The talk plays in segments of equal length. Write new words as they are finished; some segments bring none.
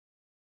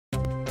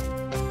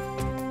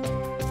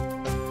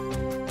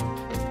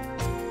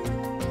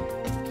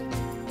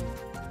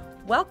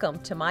Welcome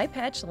to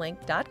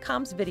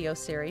MyPatchLink.com's video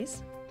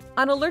series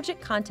on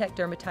allergic contact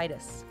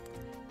dermatitis.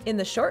 In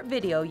the short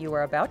video you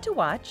are about to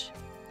watch,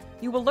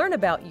 you will learn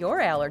about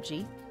your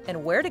allergy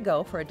and where to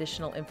go for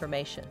additional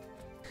information.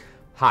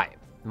 Hi,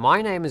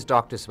 my name is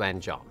Dr. Sven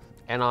John,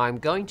 and I'm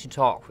going to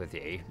talk with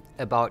you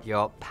about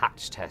your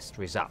patch test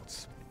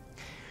results.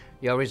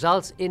 Your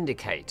results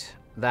indicate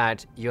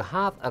that you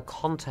have a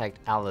contact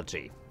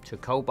allergy to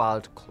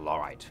cobalt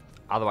chloride,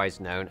 otherwise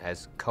known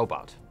as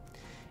cobalt.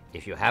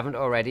 If you haven't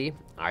already,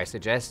 I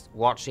suggest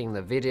watching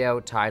the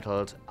video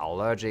titled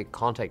Allergic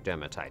Contact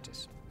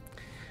Dermatitis.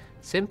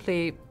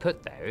 Simply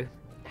put though,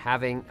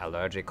 having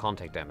allergic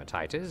contact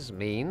dermatitis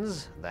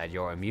means that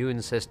your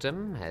immune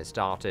system has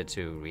started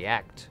to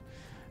react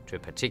to a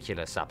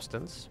particular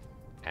substance,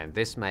 and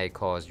this may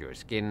cause your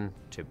skin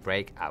to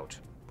break out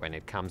when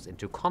it comes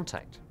into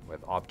contact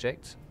with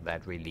objects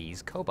that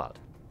release cobalt.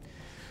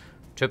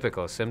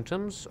 Typical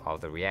symptoms of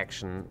the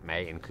reaction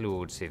may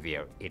include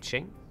severe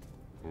itching,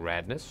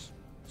 redness,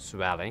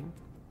 swelling,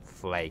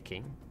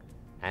 flaking,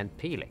 and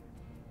peeling.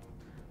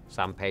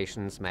 Some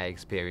patients may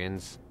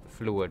experience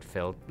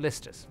fluid-filled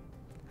blisters.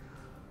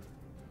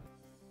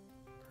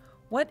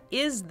 What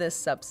is this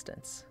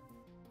substance?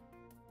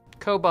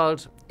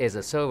 Cobalt is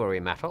a silvery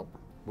metal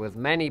with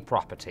many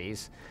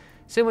properties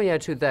similar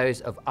to those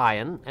of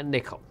iron and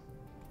nickel.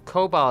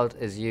 Cobalt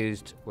is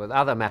used with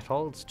other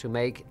metals to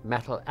make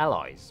metal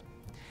alloys.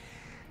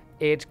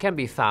 It can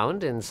be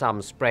found in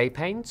some spray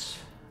paints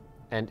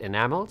and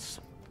enamels,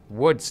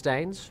 wood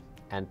stains,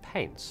 and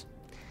paints.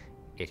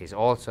 It is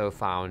also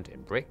found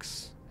in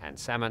bricks and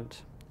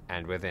cement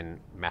and within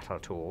metal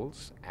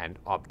tools and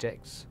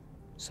objects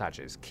such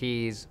as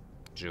keys,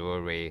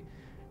 jewelry,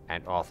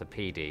 and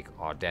orthopedic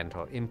or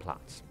dental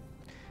implants.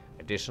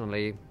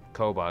 Additionally,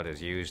 cobalt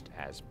is used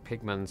as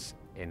pigments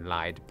in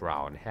light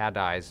brown hair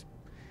dyes.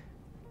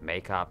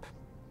 Makeup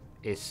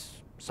is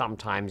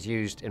sometimes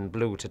used in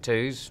blue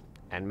tattoos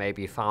and may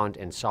be found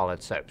in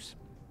solid soaps.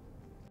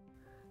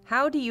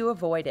 How do you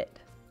avoid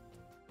it?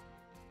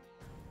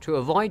 To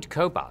avoid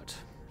cobalt,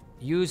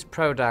 use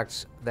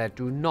products that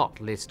do not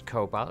list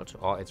cobalt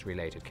or its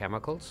related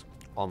chemicals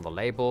on the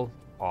label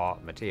or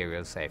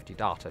material safety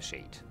data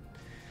sheet.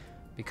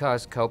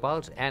 Because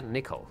cobalt and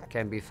nickel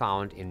can be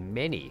found in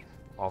many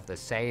of the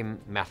same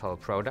metal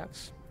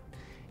products,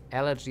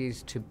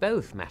 allergies to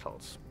both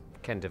metals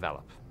can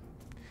develop.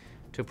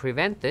 To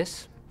prevent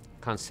this,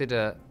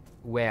 consider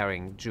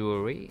wearing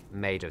jewelry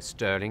made of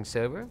sterling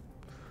silver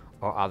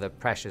or other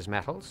precious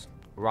metals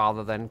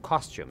rather than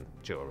costume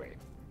jewelry.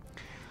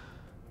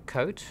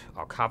 Coat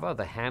or cover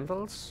the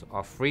handles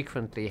of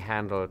frequently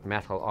handled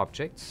metal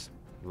objects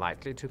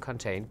likely to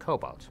contain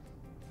cobalt.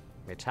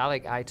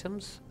 Metallic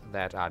items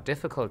that are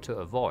difficult to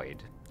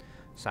avoid,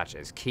 such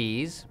as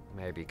keys,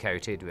 may be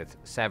coated with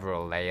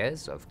several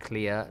layers of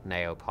clear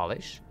nail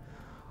polish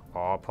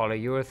or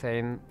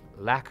polyurethane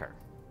lacquer.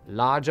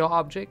 Larger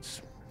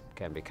objects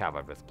can be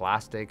covered with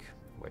plastic,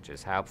 which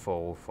is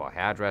helpful for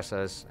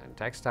hairdressers and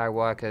textile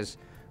workers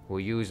who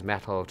use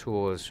metal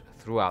tools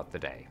throughout the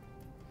day.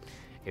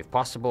 If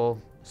possible,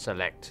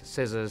 select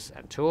scissors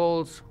and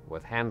tools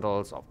with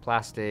handles of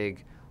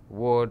plastic,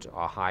 wood,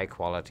 or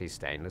high-quality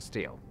stainless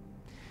steel.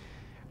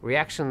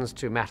 Reactions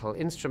to metal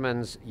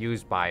instruments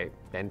used by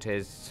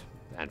dentists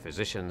and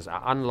physicians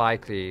are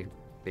unlikely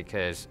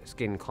because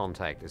skin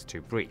contact is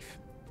too brief.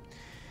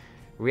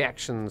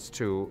 Reactions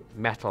to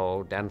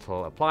metal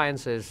dental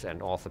appliances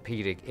and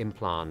orthopedic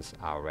implants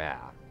are rare.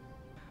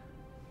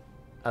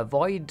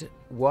 Avoid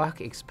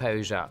work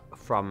exposure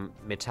from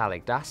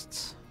metallic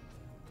dusts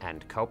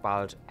and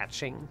cobalt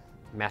etching,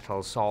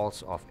 metal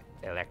salts of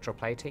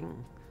electroplating,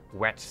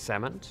 wet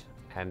cement,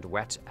 and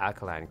wet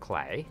alkaline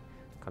clay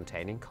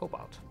containing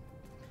cobalt.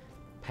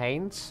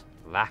 Paints,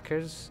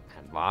 lacquers,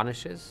 and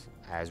varnishes,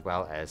 as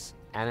well as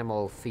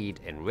animal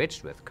feed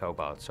enriched with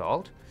cobalt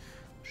salt,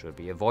 should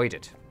be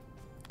avoided.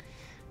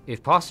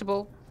 If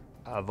possible,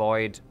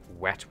 avoid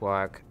wet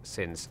work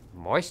since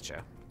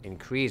moisture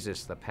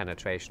increases the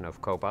penetration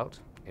of cobalt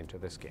into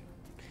the skin.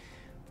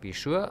 Be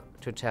sure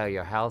to tell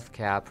your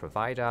healthcare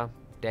provider,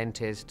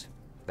 dentist,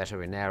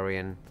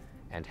 veterinarian,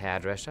 and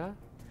hairdresser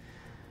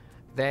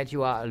that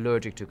you are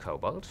allergic to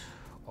cobalt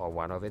or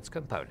one of its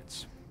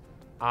components.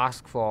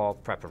 Ask for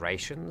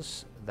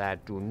preparations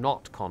that do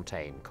not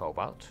contain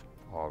cobalt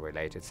or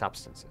related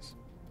substances.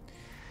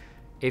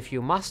 If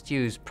you must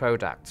use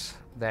products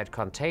that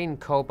contain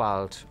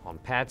cobalt on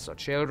pets or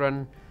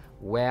children,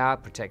 wear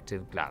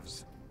protective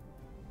gloves.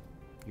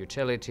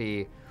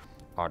 Utility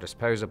or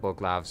disposable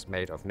gloves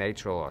made of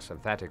natural or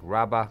synthetic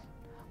rubber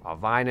or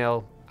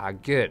vinyl are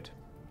good.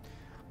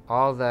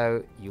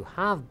 Although you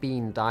have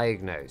been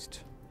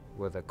diagnosed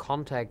with a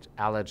contact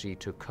allergy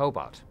to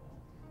cobalt,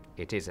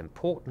 it is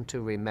important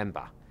to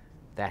remember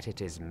that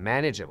it is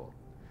manageable.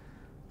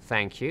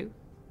 Thank you,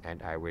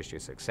 and I wish you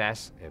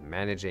success in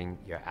managing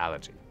your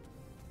allergy.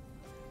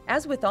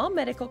 As with all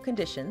medical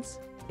conditions,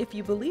 if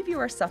you believe you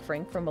are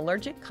suffering from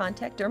allergic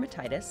contact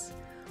dermatitis,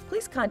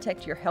 please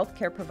contact your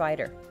healthcare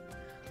provider.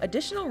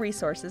 Additional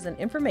resources and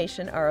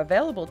information are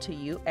available to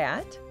you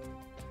at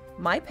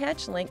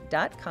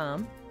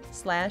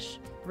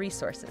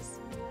mypatchlink.com/resources.